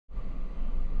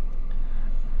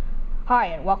Hi,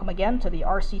 and welcome again to the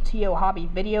RCTO Hobby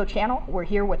video channel. We're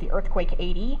here with the Earthquake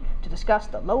 8E to discuss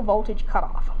the low voltage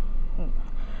cutoff.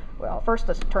 Well, first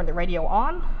let's turn the radio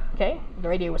on. Okay, the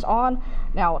radio is on.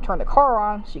 Now I'll turn the car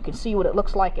on so you can see what it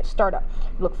looks like at startup.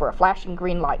 Look for a flashing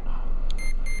green light.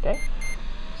 Okay,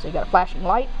 so you got a flashing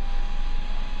light.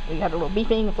 You have a little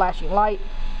beeping, flashing light.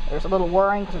 There's a little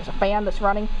whirring because there's a fan that's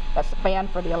running. That's the fan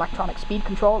for the electronic speed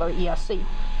control, or ESC.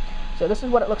 So this is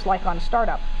what it looks like on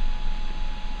startup.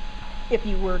 If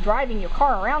you were driving your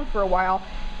car around for a while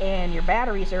and your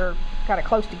batteries are kind of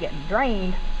close to getting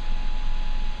drained,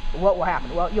 what will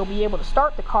happen? Well, you'll be able to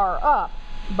start the car up,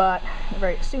 but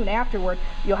very soon afterward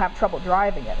you'll have trouble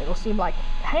driving it. It'll seem like,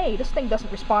 hey, this thing doesn't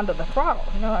respond to the throttle.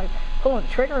 You know, I'm pulling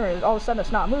the trigger and all of a sudden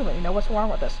it's not moving. You know, what's wrong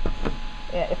with this?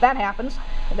 If that happens,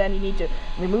 then you need to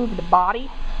remove the body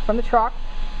from the truck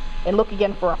and look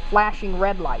again for a flashing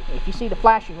red light. If you see the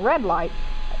flashing red light,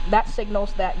 that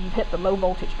signals that you've hit the low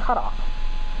voltage cutoff.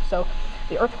 So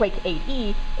the Earthquake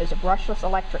 8E is a brushless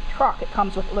electric truck. It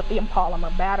comes with lithium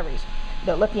polymer batteries.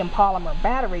 The lithium polymer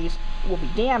batteries will be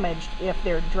damaged if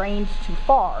they're drained too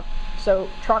far. So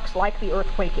trucks like the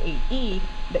Earthquake 8E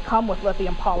that come with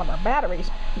lithium polymer batteries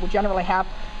will generally have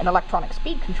an electronic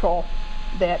speed control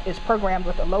that is programmed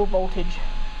with a low voltage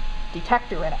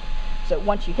detector in it. So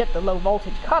once you hit the low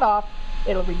voltage cutoff,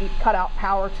 it'll cut out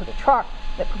power to the truck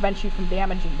that prevents you from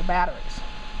damaging the batteries.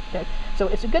 Okay? So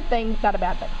it's a good thing, not a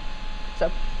bad thing. So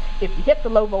if you hit the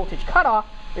low voltage cutoff,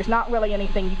 there's not really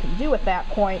anything you can do at that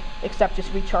point except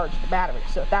just recharge the battery.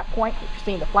 So at that point, if you're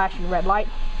seeing the flashing red light,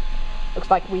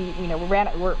 looks like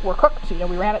we're cooked. So,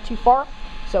 we ran it too far,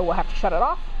 so we'll have to shut it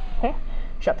off. Okay?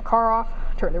 Shut the car off,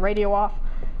 turn the radio off,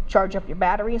 charge up your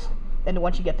batteries, and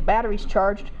once you get the batteries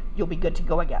charged, you'll be good to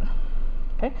go again.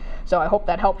 Okay? So I hope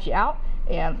that helps you out,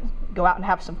 and go out and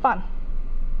have some fun.